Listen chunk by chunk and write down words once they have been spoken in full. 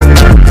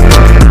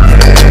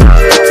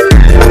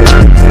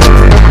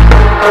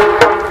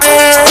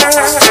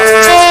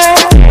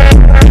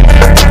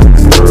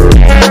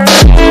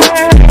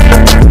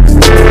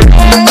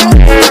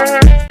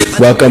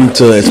welcome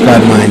to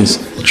Inspired Minds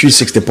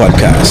 360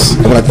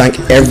 podcast. I want to thank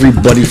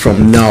everybody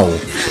from now.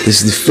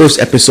 This is the first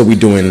episode we're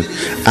doing,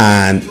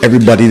 and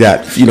everybody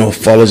that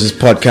follows this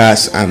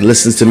podcast and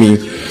listens to me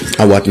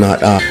and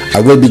whatnot.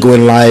 I will be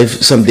going live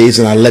some days,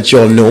 and I'll let you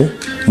all know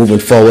moving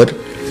forward.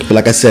 But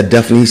like I said,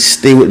 definitely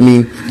stay with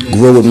me,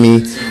 grow with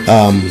me.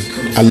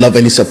 I love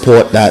any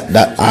support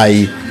that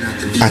I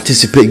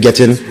anticipate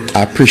getting.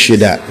 I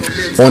appreciate that.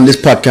 On this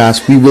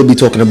podcast, we will be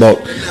talking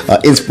about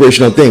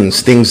inspirational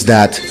things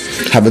that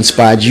have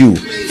inspired you,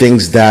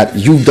 things that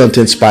you've done to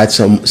inspire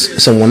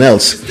someone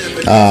else,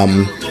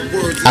 and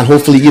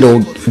hopefully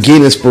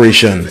gain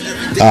inspiration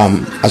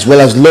as well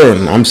as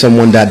learn. I'm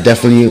someone that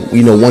definitely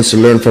wants to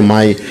learn from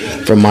my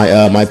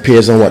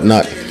peers and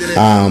whatnot,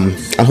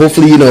 and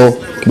hopefully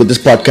with this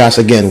podcast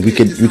again we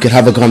could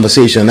have a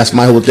conversation. That's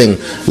my whole thing.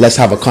 Let's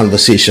have a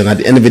conversation at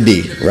the end of the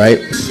day, right?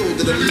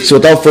 So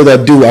without further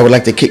ado, I would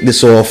like to kick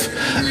this off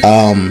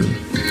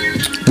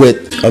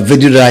with a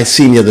video that I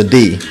seen the other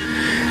day,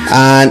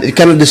 and it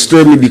kind of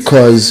disturbed me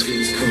because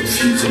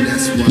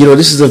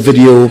this is a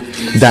video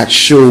that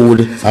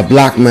showed a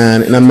black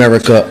man in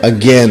America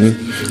again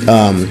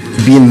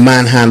being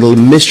manhandled,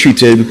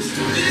 mistreated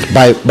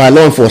by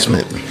law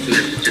enforcement.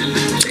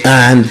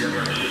 And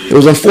it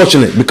was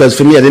unfortunate because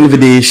for me, at the end of the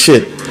day,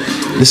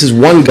 this is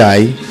one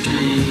guy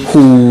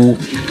who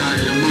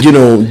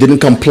didn't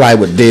comply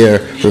with their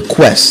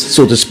request,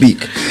 so to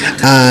speak,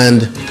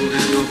 and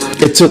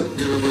it took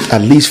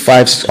at least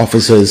 5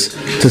 officers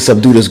to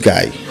subdue this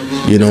guy,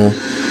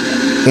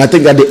 and I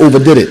think that they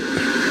overdid it.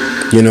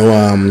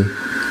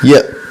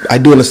 I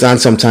do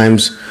understand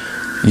sometimes,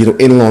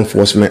 in law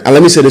enforcement, and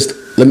let me say this,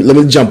 let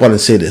me jump on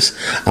and say this.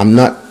 I'm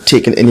not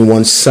taking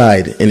anyone's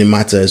side in the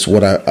matter. It's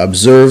what I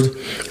observed,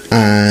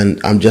 and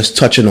I'm just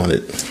touching on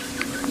it.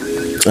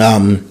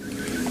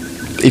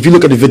 If you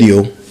look at the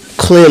video,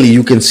 clearly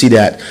you can see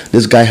that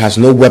this guy has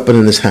no weapon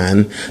in his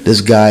hand.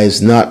 This guy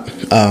is not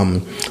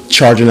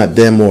charging at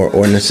them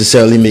or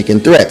necessarily making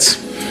threats,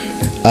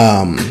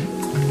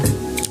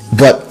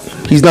 but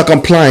he's not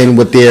complying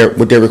with their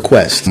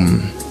request,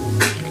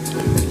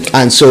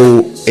 and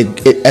so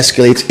it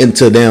escalates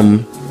into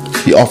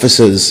the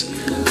officers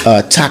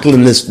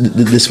tackling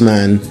this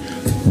man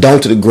down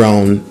to the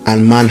ground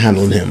and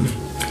manhandling him.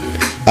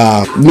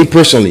 Me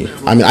personally,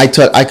 I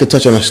could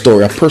touch on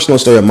a personal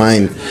story of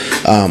mine,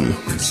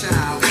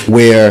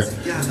 where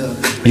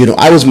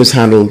I was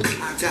mishandled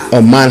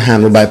or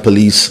manhandled by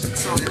police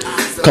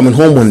coming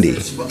home one day,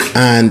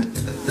 and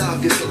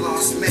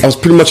I was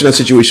pretty much in a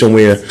situation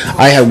where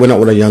I had went out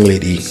with a young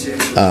lady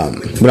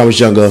when I was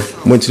younger,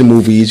 went to the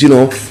movies,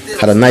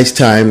 had a nice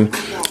time,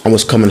 and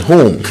was coming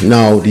home.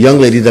 Now, the young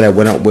lady that I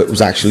went out with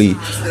was actually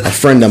a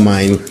friend of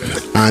mine,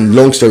 and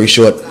long story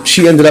short,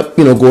 she ended up,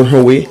 going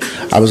her way.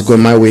 I was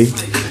going my way,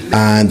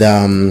 and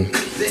I'm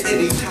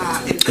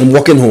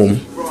walking home,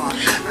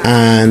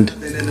 and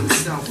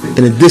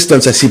in the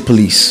distance, I see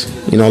police.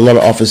 A lot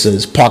of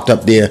officers parked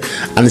up there,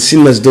 and it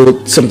seemed as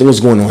though something was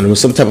going on. There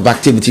was some type of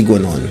activity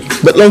going on.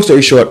 But long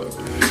story short,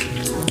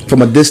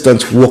 from a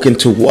distance, walking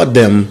toward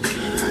them,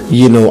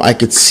 I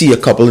could see a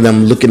couple of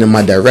them looking in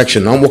my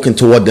direction. I'm walking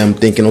toward them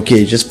thinking,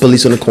 okay, just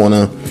police on the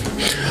corner,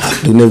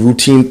 doing their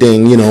routine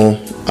thing,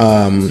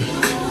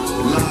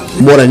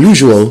 more than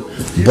usual,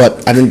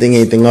 but I didn't think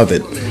anything of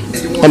it.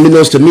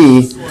 Unbeknownst to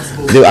me,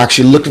 they were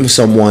actually looking for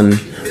someone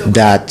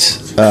that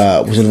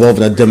was involved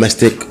in a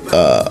domestic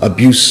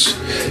abuse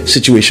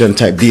situation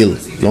type deal,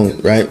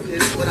 right?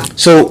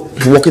 So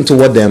walking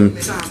toward them,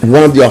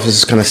 one of the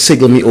officers kind of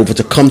signaled me over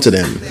to come to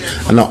them.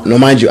 And now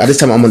mind you, at this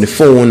time I'm on the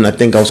phone. I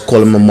think I was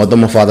calling my mother,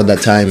 my father at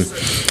that time,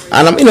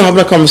 and I'm having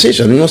a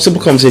conversation,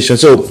 simple conversation.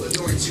 So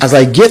as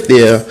I get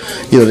there,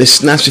 they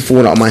snatch the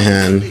phone out of my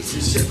hand.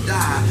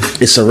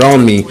 They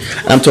surround me,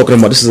 and I'm talking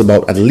about, this is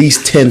about at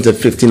least 10 to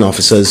 15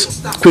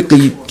 officers.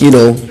 Quickly,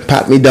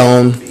 pat me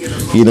down,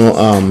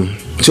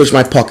 search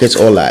my pockets,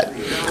 all that,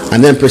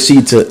 and then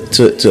proceed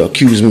to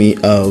accuse me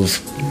of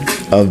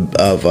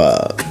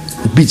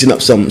beating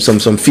up some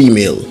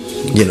female.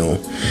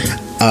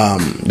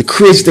 The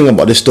crazy thing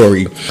about this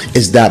story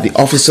is that the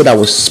officer that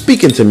was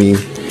speaking to me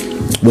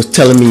was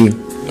telling me,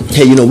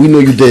 hey, we know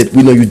you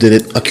did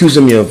it,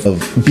 accusing me of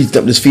beating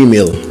up this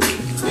female.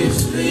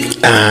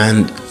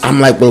 And I'm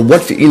like, well,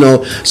 what?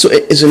 So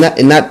it's in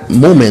that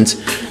moment,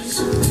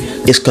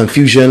 it's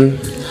confusion,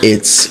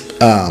 it's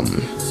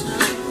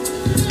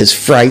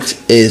fright,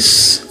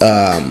 it's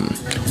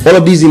all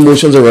of these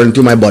emotions are running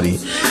through my body,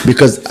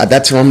 because at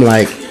that time I'm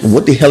like,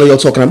 what the hell are y'all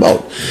talking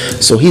about?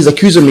 So he's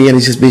accusing me, and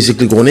he's just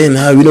basically going in,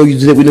 we know you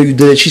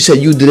did it, she said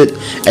you did it,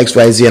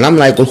 XYZ, and I'm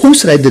like, well, who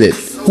said I did it?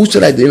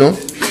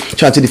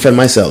 Trying to defend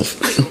myself.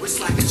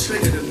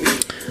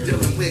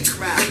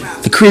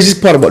 The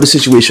craziest part about the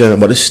situation,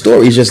 about the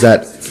story, is just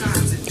that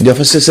the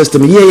officer says to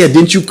me, yeah,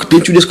 didn't you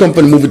just come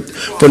from the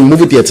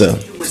movie theater?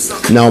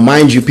 Now,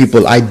 mind you,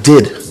 people, I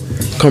did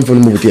come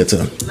from the movie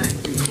theater,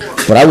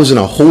 but I was in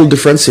a whole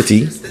different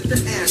city,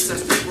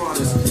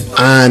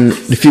 and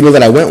the female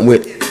that I went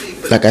with,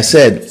 like I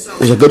said,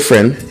 was a good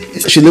friend.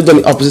 She lived on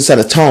the opposite side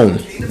of town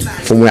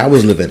from where I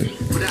was living,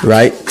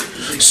 right?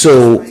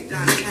 So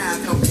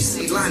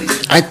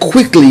I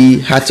quickly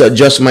had to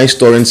adjust my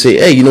story and say,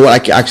 hey, you know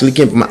what? I actually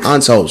came from my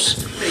aunt's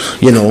house,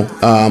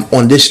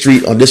 on this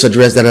street, on this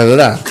address, da da da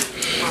da.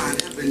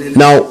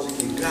 Now,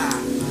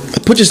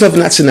 put yourself in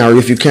that scenario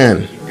if you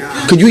can.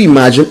 Could you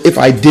imagine if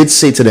I did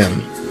say to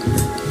them,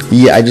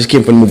 yeah, I just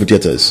came from the movie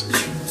theaters?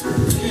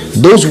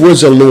 Those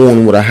words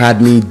alone would have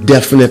had me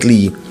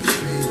definitely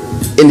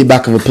in the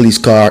back of a police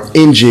car,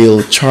 in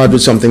jail, charged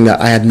with something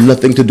that I had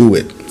nothing to do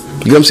with.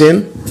 You know what I'm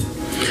saying?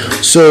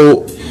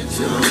 So,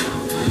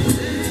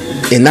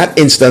 in that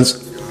instance,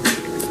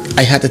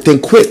 I had to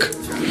think quick.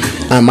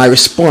 And my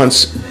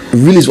response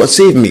really is what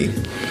saved me.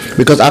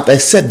 Because after I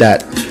said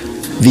that,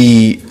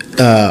 the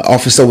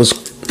officer was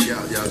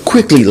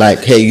quickly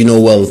like, hey, we know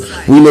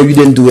you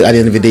didn't do it at the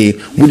end of the day.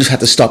 We just had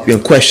to stop you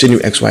and question you,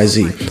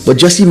 XYZ. But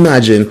just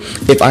imagine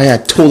if I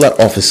had told that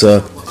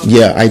officer,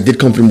 yeah, I did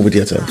come from the movie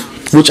theater,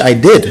 which I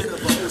did,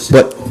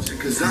 but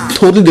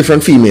totally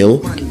different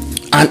female,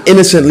 and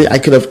innocently I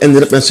could have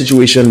ended up in a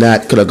situation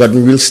that could have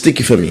gotten real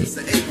sticky for me,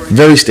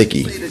 very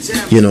sticky,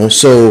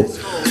 So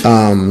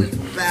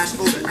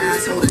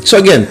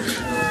again,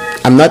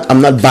 I'm not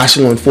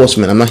bashing law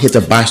enforcement. I'm not here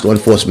to bash law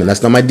enforcement.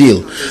 That's not my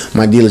deal.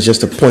 My deal is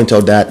just to point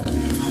out that,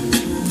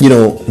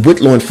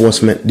 with law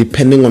enforcement,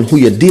 depending on who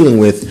you're dealing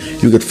with,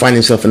 you could find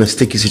yourself in a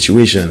sticky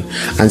situation.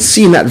 And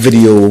seeing that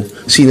video,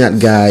 seeing that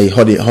guy,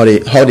 how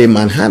they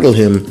manhandle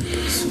him,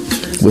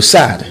 was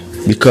sad,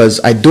 because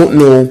I don't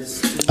know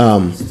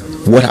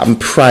what happened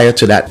prior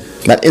to that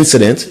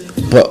incident,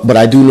 but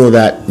I do know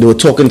that they were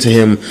talking to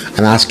him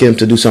and asking him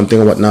to do something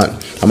or whatnot.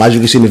 As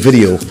you can see in the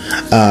video,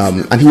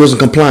 and he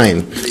wasn't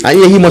complying. And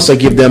yeah, he must have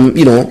given them,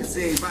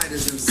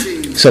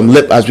 some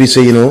lip, as we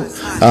say,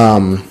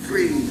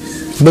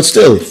 but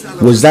still,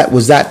 was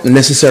that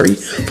necessary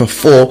for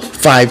 4,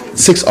 5,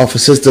 6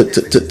 officers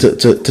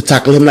to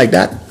tackle him like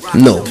that?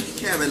 No,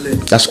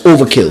 that's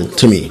overkill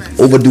to me,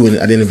 overdoing it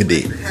at the end of the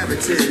day.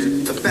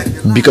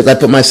 Because I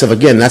put myself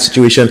again in that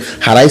situation.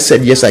 Had I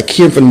said yes, I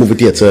came from the movie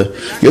theater,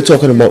 you're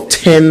talking about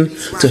 10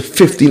 to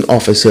 15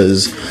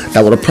 officers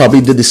that would have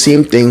probably did the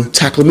same thing,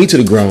 tackle me to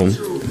the ground.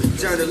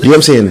 You know what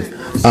I'm saying?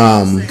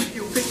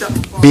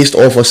 Based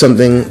off of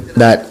something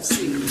that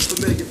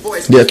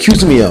they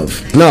accused me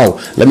of. Now,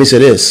 let me say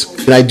this.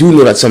 And I do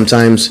know that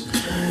sometimes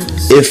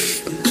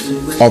if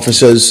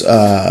officers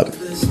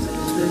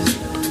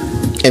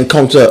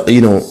encounter,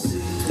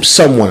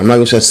 someone, I'm not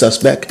going to say a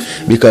suspect,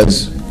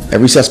 because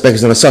every suspect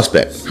is not a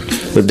suspect,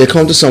 but if they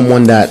come to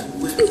someone that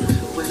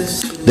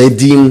they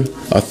deem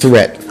a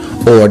threat,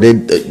 or they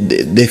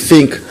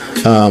think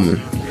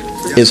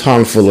is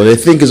harmful, or they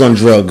think is on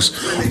drugs,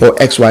 or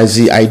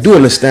XYZ, I do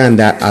understand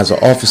that as an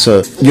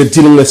officer, you're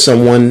dealing with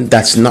someone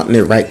that's not in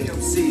the right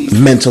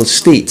mental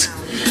state,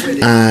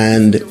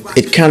 and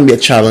it can be a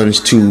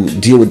challenge to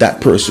deal with that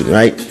person,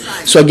 right?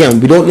 So again,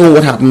 we don't know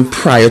what happened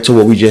prior to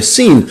what we just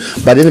seen,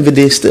 but at the end of the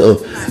day,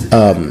 still,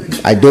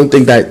 I don't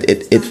think that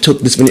it took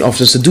this many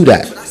officers to do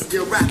that. You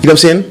know what I'm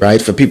saying? Right?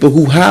 For people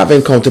who have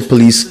encountered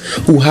police,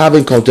 who have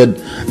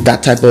encountered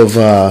that type of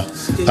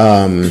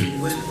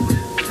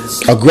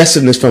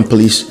aggressiveness from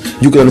police,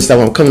 you can understand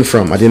where I'm coming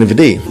from at the end of the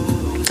day.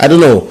 I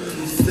don't know.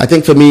 I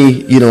think for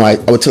me, I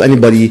would tell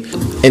anybody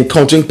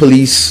encountering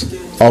police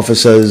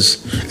officers,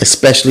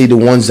 especially the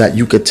ones that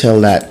you could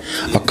tell that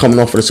are coming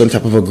off with a certain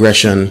type of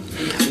aggression,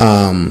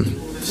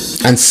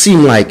 and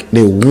seem like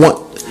they want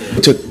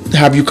to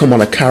have you come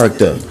on a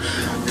character.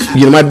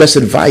 My best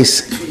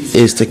advice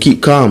is to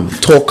keep calm,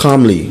 talk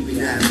calmly,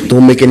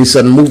 don't make any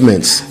sudden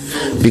movements,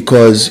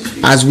 because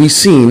as we've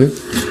seen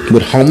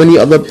with how many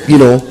other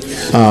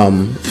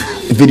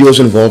videos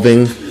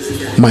involving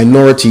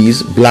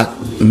minorities, black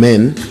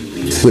men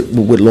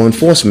with law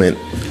enforcement,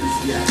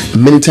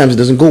 many times it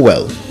doesn't go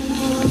well.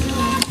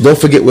 Don't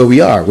forget where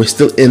we are. We're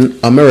still in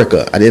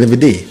America at the end of the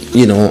day.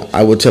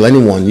 I would tell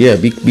anyone,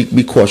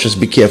 be cautious,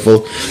 be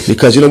careful,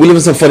 because we live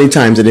in some funny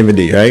times at the end of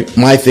the day, right?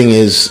 My thing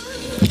is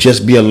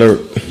just be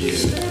alert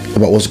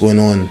about what's going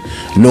on.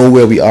 Know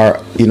where we are,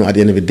 at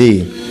the end of the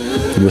day.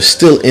 We're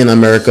still in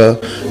America,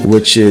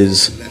 which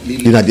is,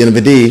 at the end of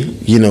the day,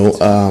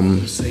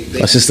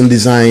 a system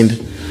designed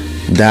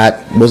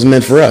that was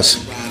meant for us.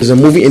 There's a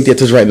movie in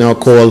theaters right now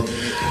called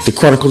The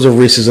Chronicles of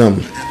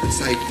Racism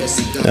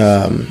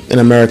in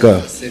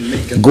America.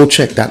 Go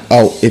check that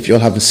out if y'all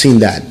haven't seen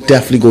that.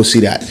 Definitely go see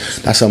that.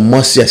 That's a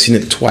must-see. I've seen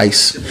it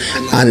twice,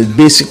 and it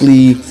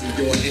basically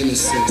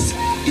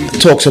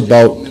talks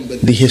about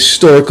the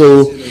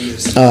historical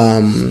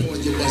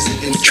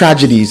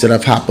tragedies that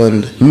have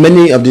happened.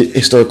 Many of the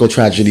historical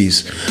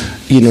tragedies,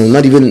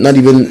 not even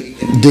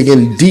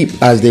digging deep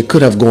as they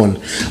could have gone,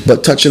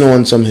 but touching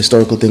on some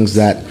historical things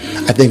that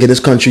I think in this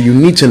country you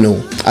need to know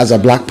as a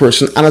black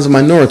person and as a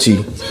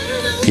minority.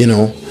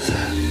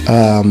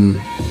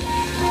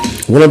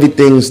 One of the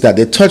things that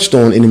they touched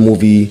on in the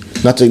movie,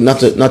 not to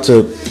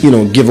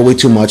give away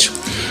too much,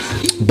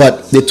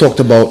 but they talked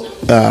about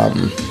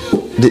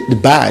the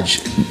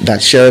badge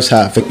that sheriffs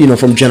have,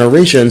 from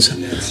generations,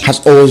 has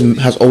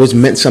always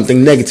meant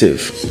something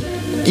negative.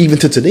 even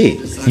to today.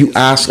 You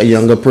ask a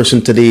younger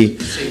person today,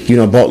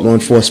 about law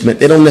enforcement,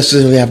 they don't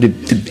necessarily have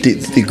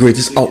the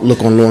greatest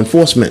outlook on law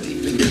enforcement,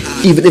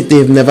 even if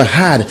they've never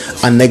had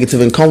a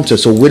negative encounter.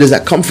 So where does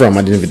that come from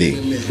at the end of the day?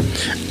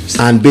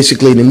 And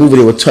basically in the movie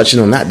they were touching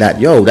on that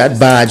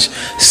badge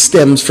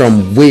stems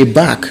from way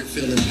back,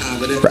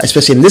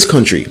 especially in this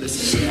country,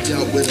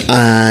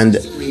 and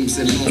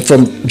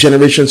from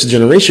generations to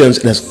generations,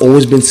 it has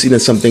always been seen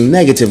as something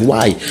negative.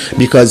 Why?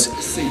 Because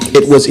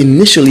it was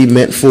initially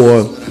meant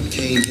for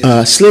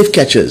slave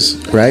catchers,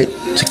 right?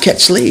 To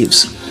catch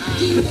slaves,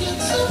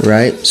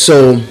 right?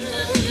 So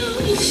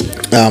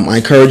I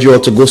encourage you all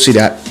to go see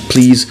that,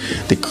 please.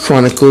 The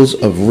Chronicles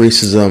of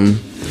Racism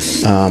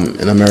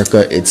in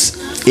America. It's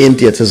in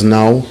theaters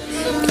now.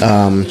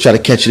 Try to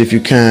catch it if you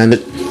can.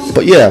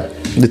 But yeah,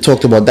 they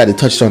talked about that. They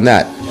touched on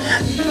that.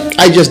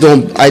 I just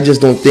don't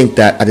think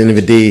that at the end of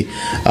the day,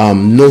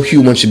 no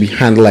human should be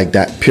handled like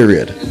that.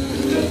 Period.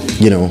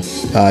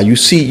 You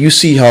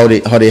see how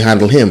they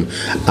handle him,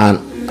 and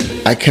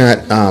I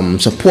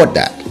can't support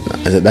that.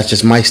 That's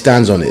just my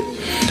stance on it.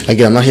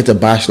 Again, I'm not here to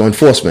bash law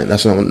enforcement.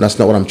 That's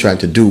not what I'm trying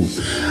to do.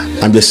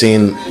 I'm just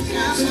saying,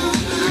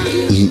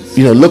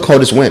 look how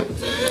this went.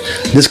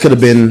 This could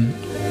have been,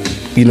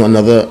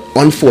 another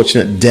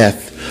unfortunate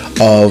death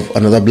of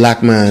another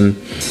black man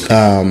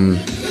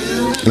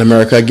in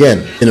America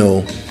again.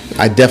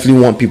 I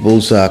definitely want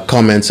people's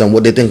comments on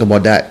what they think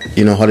about that.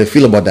 How they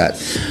feel about that.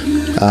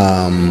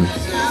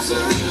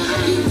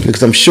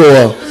 Because I'm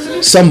sure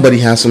somebody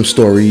has some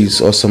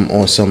stories or some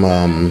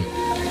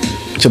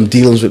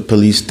dealings with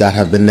police that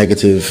have been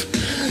negative.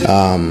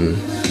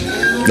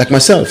 Like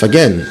myself,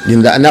 again,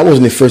 and that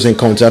wasn't the first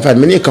encounter. I've had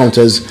many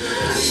encounters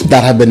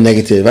that have been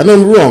negative. I know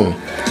I'm wrong.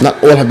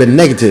 Not all have been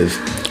negative,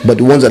 but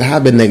the ones that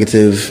have been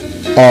negative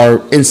are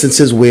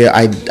instances where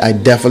I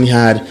definitely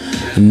had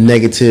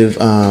negative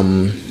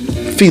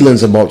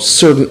feelings about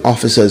certain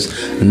officers,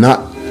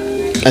 not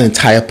an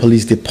entire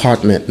police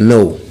department.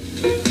 No.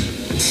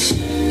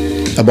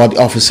 About the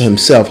officer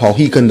himself, how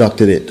he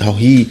conducted it, how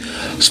he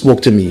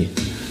spoke to me,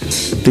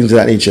 things of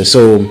that nature.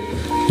 So,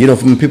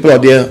 from people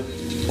out there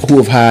who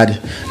have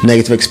had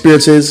negative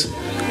experiences,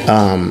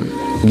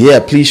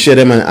 please share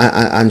them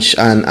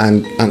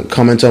and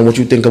comment on what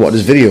you think about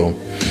this video.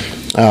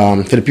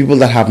 For the people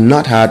that have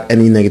not had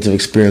any negative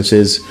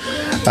experiences,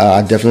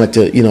 I'd definitely like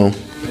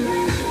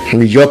to,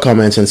 read your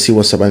comments and see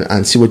what's up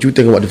and see what you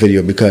think about the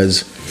video,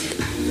 because,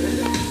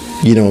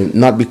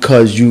 not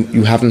because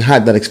you haven't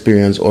had that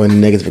experience or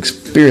negative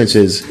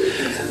experiences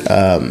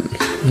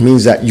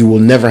means that you will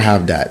never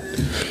have that.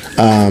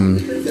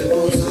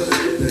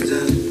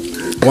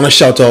 I want to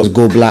shout out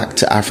Go Black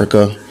to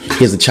Africa.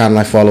 Here's the channel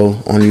I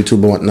follow on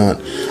YouTube and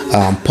whatnot.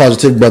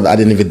 Positive brother at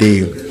the end of the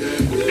day.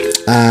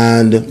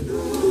 And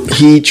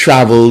he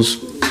travels,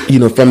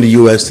 from the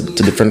US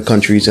to different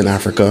countries in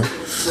Africa.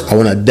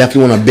 I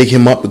definitely want to big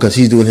him up because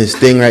he's doing his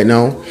thing right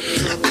now.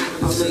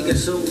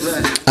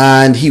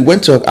 And he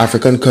went to an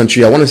African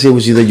country. I want to say it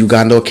was either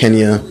Uganda or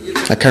Kenya.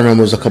 I can't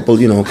remember. It was a couple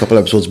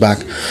episodes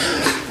back.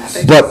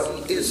 But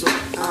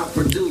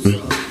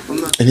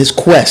in his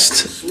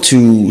quest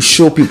to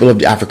show people of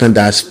the African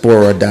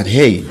diaspora that,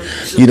 hey,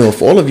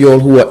 for all of y'all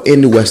who are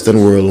in the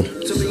Western world,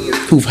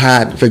 who've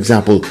had, for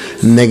example,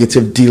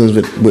 negative dealings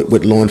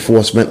with law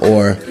enforcement,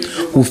 or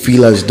who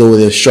feel as though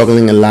they're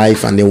struggling in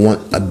life and they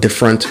want a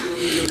different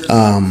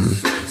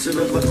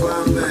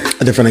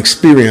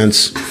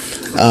experience,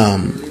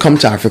 come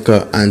to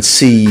Africa and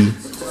see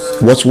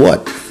what's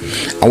what.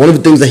 And one of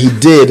the things that he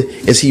did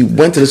is he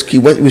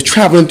was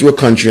traveling through a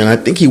country, and I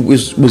think he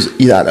was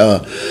either at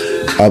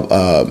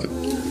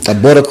a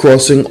border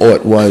crossing, or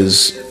it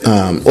was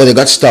or they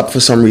got stopped for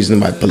some reason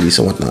by police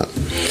and whatnot.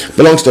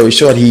 But long story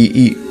short,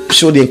 he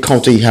showed the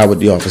encounter he had with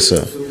the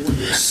officer,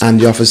 and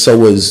the officer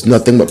was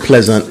nothing but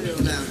pleasant.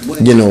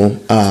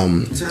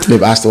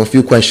 They've asked him a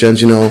few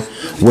questions,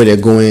 where they're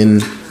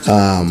going,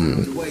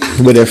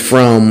 where they're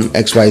from,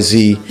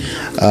 XYZ,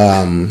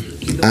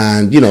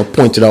 and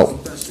pointed out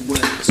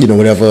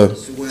whatever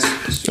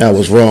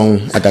was wrong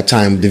at that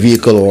time, the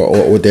vehicle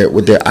or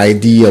with their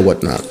ID or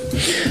whatnot.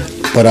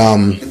 But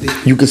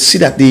you could see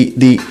that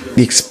the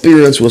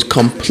experience was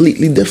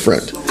completely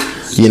different,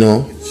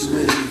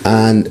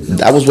 and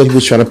that was what he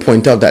was trying to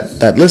point out,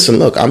 that listen,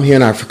 look, I'm here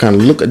in Africa,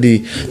 and look at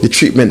the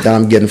treatment that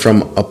I'm getting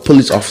from a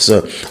police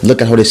officer.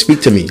 Look at how they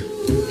speak to me,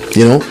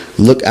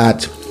 look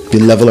at the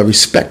level of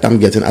respect I'm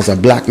getting as a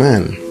black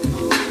man.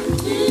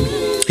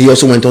 He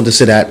also went on to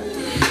say that,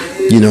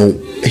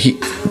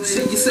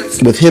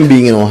 with him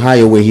being in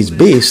Ohio where he's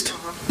based,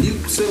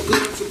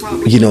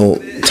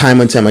 time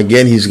and time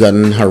again he's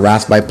gotten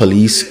harassed by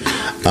police.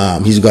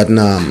 He's gotten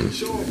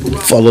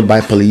followed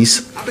by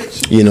police,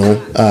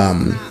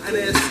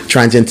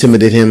 trying to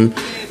intimidate him,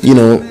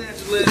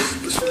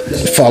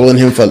 following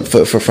him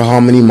for how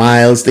many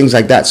miles, things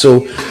like that.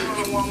 So,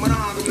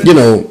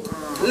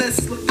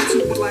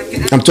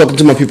 I'm talking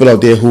to my people out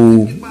there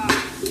who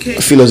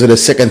feel as though they're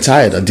sick and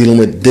tired of dealing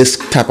with this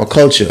type of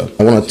culture.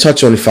 I want to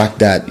touch on the fact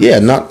that,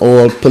 not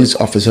all police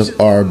officers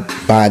are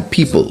bad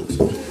people.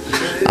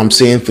 I'm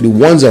saying for the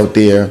ones out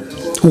there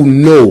who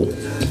know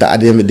that at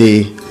the end of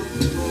the day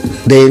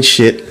they ain't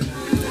shit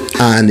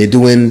and they're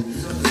doing,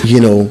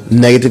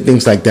 negative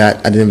things like that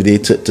at the end of the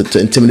day to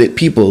intimidate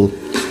people.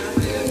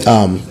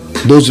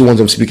 Those are the ones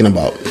I'm speaking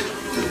about.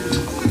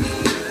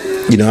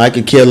 I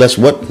could care less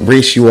what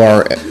race you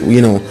are.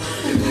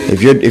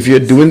 If you're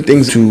doing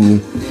things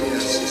to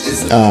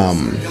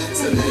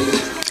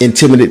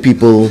intimidate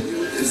people,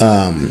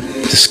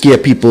 to scare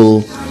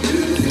people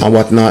and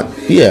whatnot,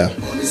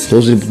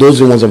 those are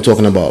the ones I'm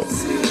talking about.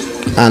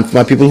 And for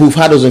my people who've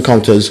had those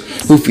encounters,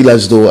 who feel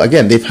as though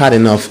again they've had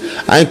enough,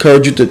 I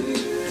encourage you to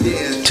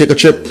take a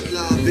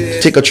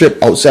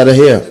trip outside of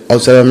here,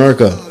 outside of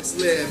America.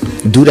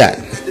 Do that.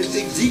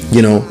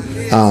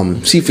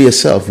 See for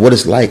yourself what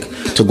it's like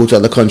to go to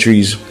other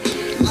countries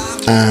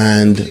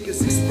and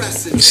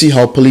see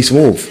how police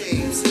move.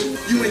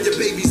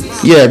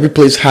 Every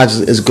place has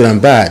its good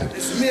and bad,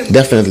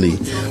 definitely,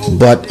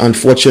 but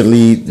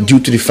unfortunately, due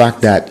to the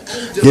fact that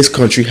this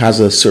country has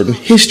a certain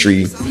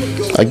history,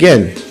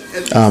 again,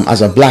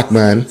 as a black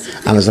man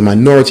and as a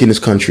minority in this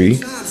country,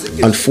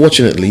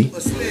 unfortunately,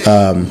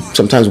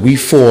 sometimes we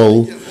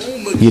fall,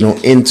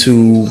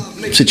 into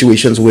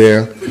situations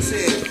where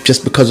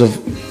just because of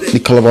the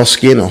color of our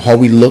skin or how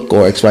we look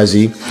or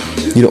XYZ,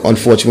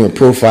 unfortunately we're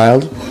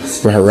profiled,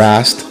 we're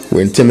harassed,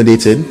 we're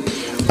intimidated.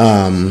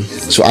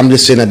 So I'm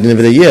just saying at the end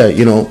of the year,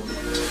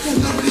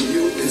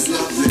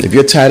 if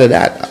you're tired of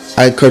that,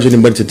 I encourage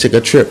anybody to take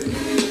a trip.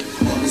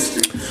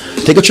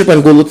 Take a trip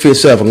and go look for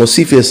yourself and go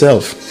see for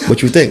yourself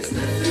what you think.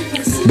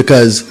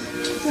 Because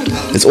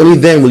it's only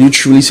then will you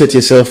truly say to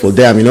yourself, well,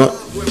 damn,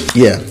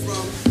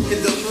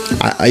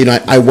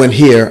 I went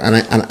here and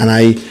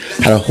I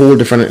had a whole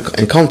different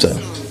encounter.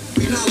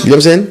 You know what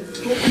I'm saying?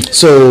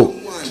 So,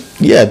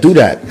 do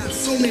that.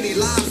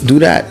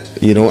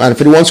 And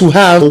for the ones who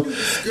have,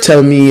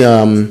 tell me,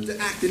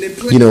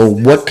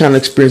 what kind of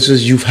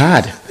experiences you've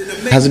had.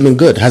 Has it been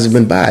good? Has it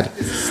been bad?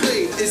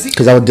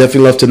 Because I would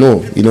definitely love to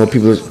know,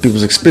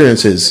 people's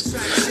experiences.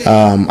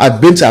 I've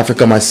been to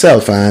Africa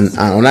myself, and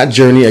on that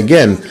journey,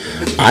 again,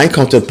 I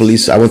encountered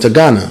police. I went to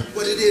Ghana.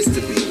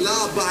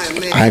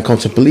 I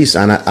encountered police,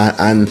 and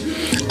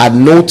at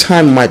no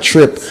time in my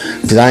trip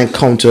did I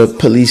encounter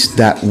police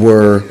that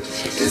were,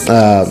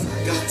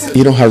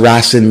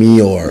 harassing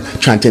me or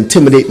trying to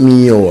intimidate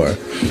me, or,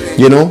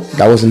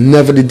 that was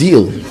never the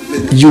deal.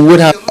 You would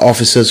have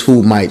officers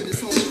who might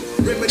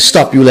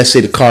stop you. Let's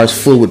say the car is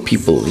full with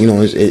people.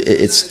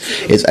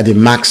 It's at the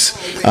max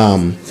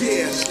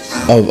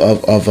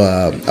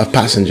of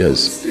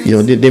passengers.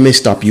 They may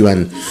stop you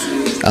and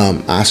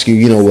ask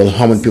you,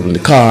 how many people in the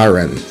car,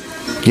 and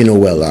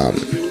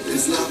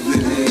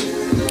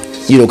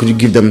could you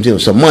give them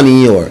some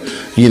money, or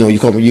where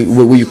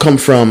you come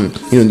from,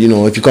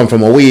 if you come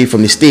from away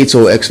from the States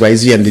or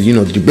XYZ, and did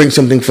you bring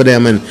something for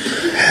them, and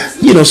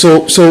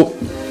so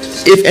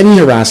if any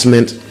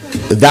harassment,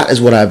 that is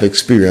what I've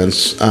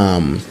experienced,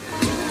 and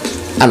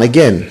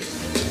again,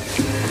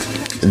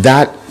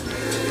 that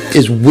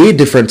is way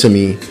different to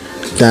me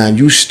than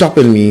you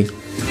stopping me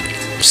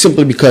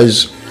simply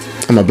because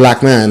I'm a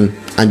black man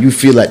and you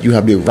feel that you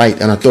have the right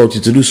and authority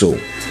to do so.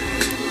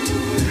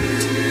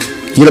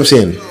 You know what I'm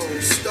saying?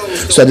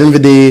 So at the end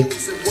of the day,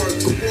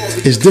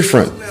 it's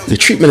different. The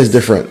treatment is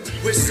different.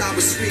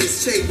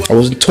 I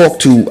wasn't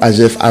talked to as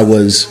if I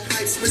was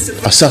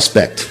a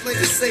suspect.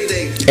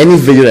 Any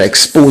video that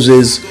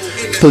exposes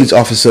police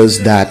officers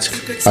that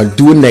are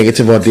doing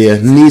negative out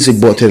there needs to be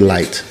brought to the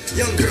light.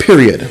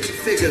 Period.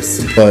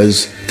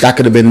 Because that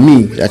could have been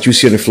me that you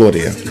see on the floor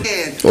there.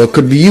 Or it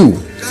could be you.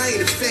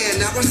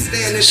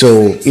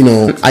 So,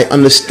 I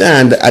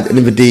understand that at the end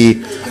of the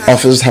day,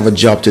 officers have a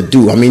job to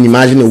do. I mean,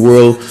 imagine a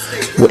world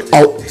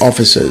without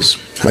officers.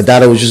 My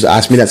dad always used to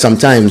ask me that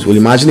sometimes. Well,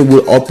 imagine a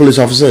world without police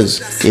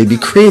officers. It'd be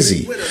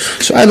crazy.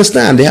 So I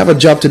understand they have a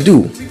job to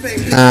do.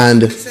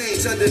 And,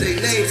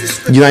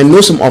 I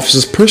know some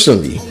officers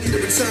personally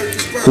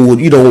who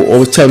would,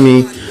 always tell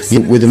me,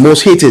 we're the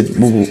most hated,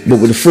 but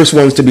we're the first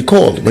ones to be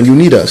called when you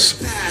need us.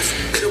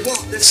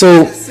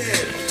 So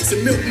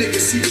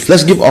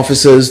let's give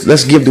officers,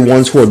 let's give the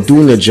ones who are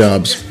doing their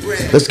jobs,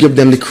 let's give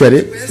them the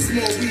credit.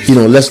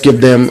 Let's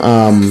give them,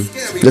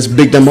 let's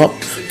big them up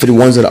for the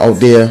ones that are out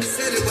there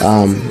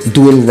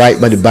doing right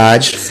by the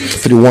badge,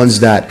 for the ones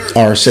that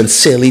are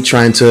sincerely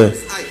trying to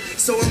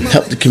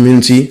help the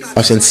community,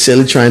 are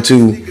sincerely trying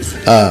to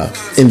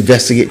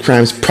investigate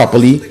crimes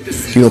properly.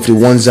 For the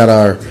ones that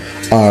are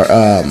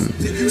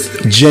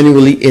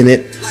genuinely in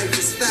it,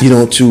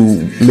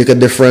 to make a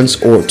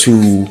difference or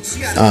to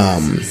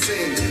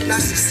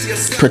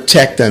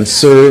protect and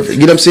serve. You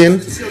know what I'm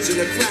saying?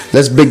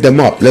 Let's big them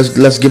up.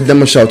 Let's give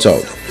them a shout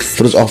out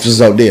for those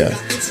officers out there.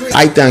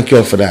 I thank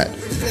y'all for that.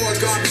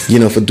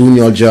 For doing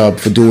your job,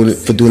 for doing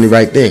the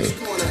right thing,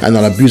 and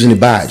not abusing the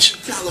badge,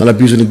 not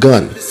abusing the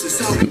gun.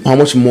 How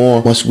much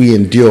more must we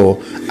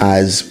endure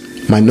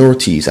as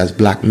minorities, as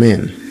black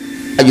men?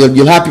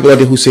 You'll have people out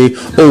there who say,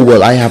 oh,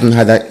 well, I haven't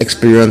had that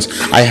experience,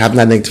 I haven't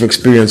had negative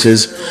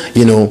experiences,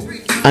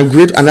 and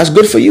great, and that's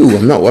good for you.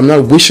 I'm not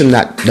wishing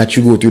that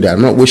you go through that.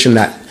 I'm not wishing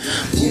that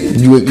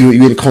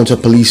you encounter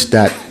police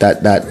that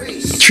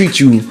treat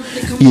you,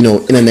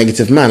 in a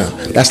negative manner.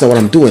 That's not what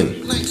I'm doing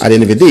at the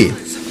end of the day.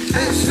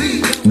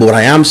 But what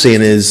I am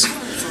saying is,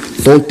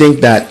 don't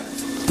think that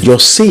you're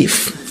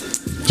safe,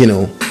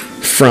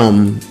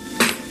 from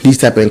these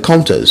type of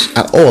encounters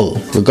at all,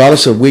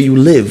 regardless of where you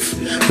live,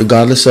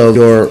 regardless of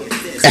your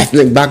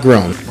ethnic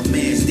background.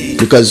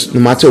 Because no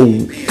matter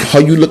how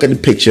you look at the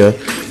picture,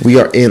 we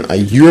are in a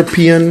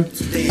European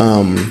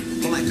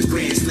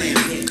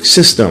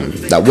system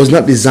that was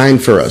not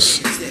designed for us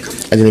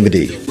at the end of the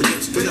day.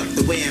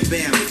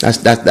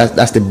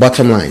 That's the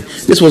bottom line.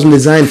 This wasn't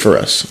designed for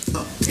us.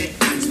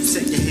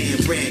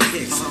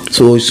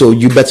 So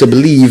you better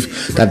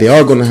believe that they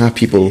are going to have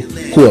people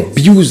who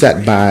abuse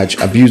that badge,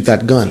 abuse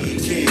that gun,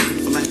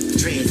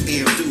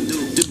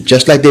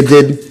 just like they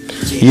did,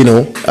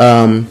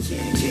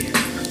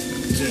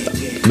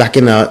 back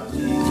in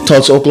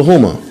Tulsa,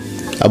 Oklahoma,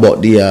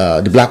 about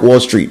the Black Wall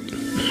Street,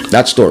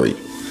 that story.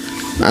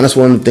 And that's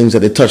one of the things that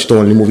they touched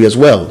on in the movie as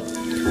well.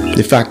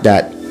 The fact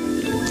that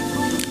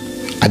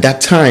at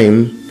that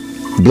time,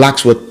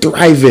 blacks were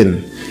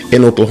thriving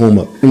in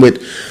Oklahoma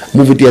with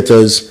movie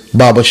theaters,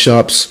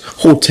 barbershops,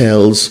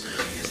 hotels,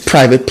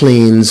 private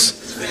planes,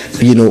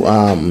 you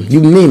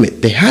name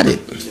it, they had it,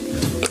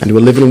 and they were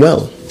living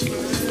well.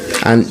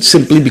 And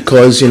simply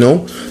because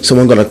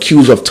someone got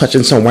accused of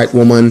touching some white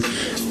woman,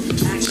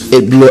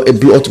 it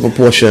blew out of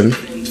proportion,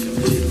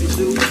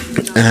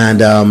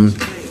 and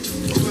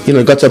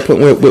it got to a point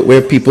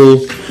where people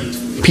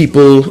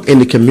in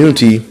the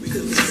community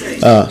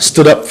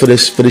stood up for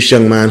this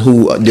young man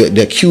who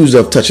they accused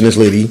of touching this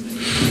lady,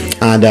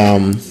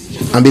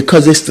 and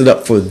because they stood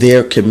up for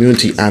their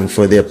community and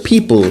for their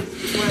people,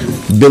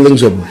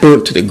 buildings were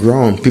burnt to the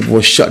ground. People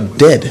were shot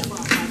dead.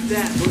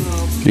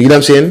 You know what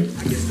I'm saying?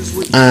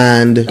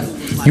 And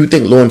you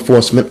think law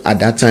enforcement at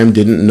that time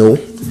didn't know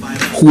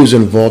who was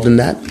involved in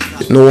that?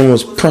 No one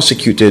was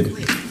prosecuted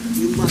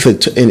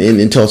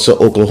in Tulsa,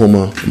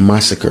 Oklahoma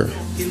massacre.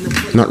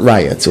 Not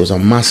riots, it was a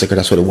massacre.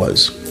 That's what it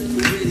was.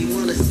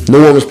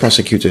 No one was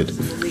prosecuted.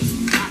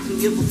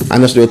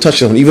 And that's what they were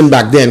touching on. Even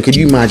back then, could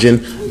you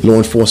imagine law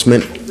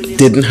enforcement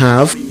didn't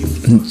have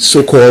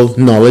so-called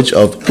knowledge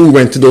of who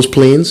rented those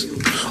planes,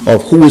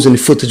 of who was in the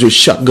footage with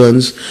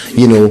shotguns,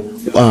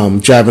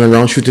 driving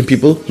around shooting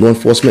people? Law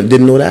enforcement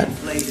didn't know that.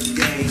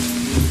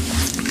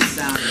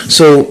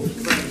 So,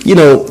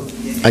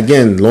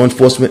 again, law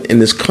enforcement in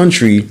this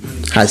country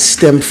has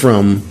stemmed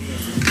from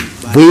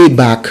way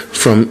back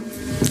from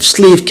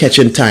slave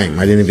catching time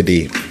at the end of the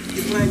day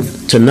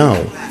to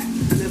now.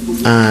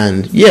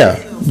 And yeah,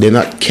 they're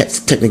not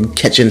technically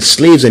catching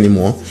slaves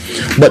anymore,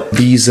 but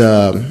these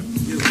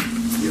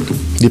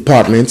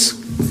departments,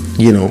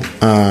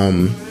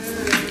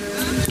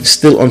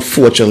 still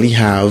unfortunately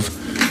have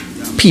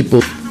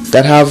people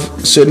that have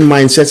certain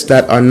mindsets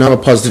that are not a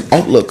positive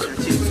outlook,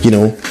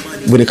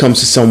 when it comes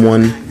to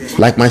someone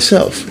like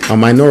myself, a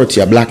minority,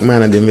 a black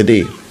man at the end of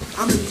the day.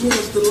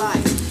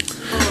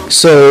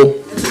 So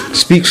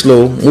speak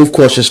slow, move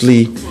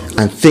cautiously,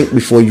 and think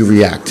before you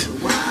react,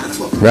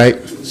 right?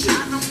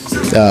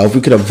 If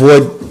we could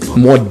avoid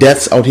more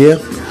deaths out here,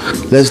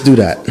 let's do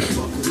that.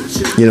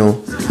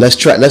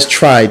 Let's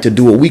try to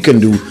do what we can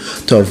do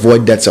to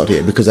avoid deaths out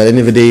here, because at the end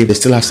of the day, they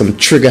still have some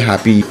trigger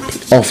happy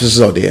officers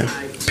out there,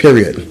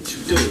 period.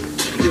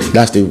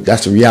 That's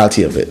the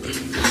reality of it.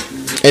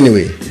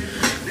 Anyway,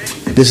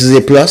 this is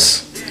A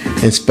Plus,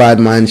 Inspired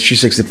Minds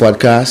 360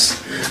 podcast.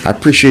 I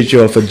appreciate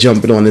you all for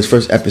jumping on this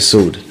first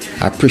episode.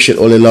 I appreciate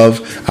all the love.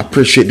 I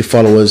appreciate the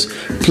followers.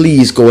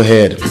 Please go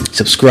ahead,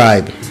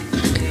 subscribe,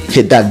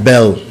 hit that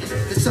bell,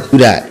 do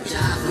that.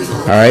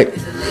 All right,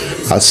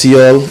 I'll see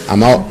you all.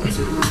 I'm out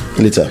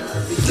later.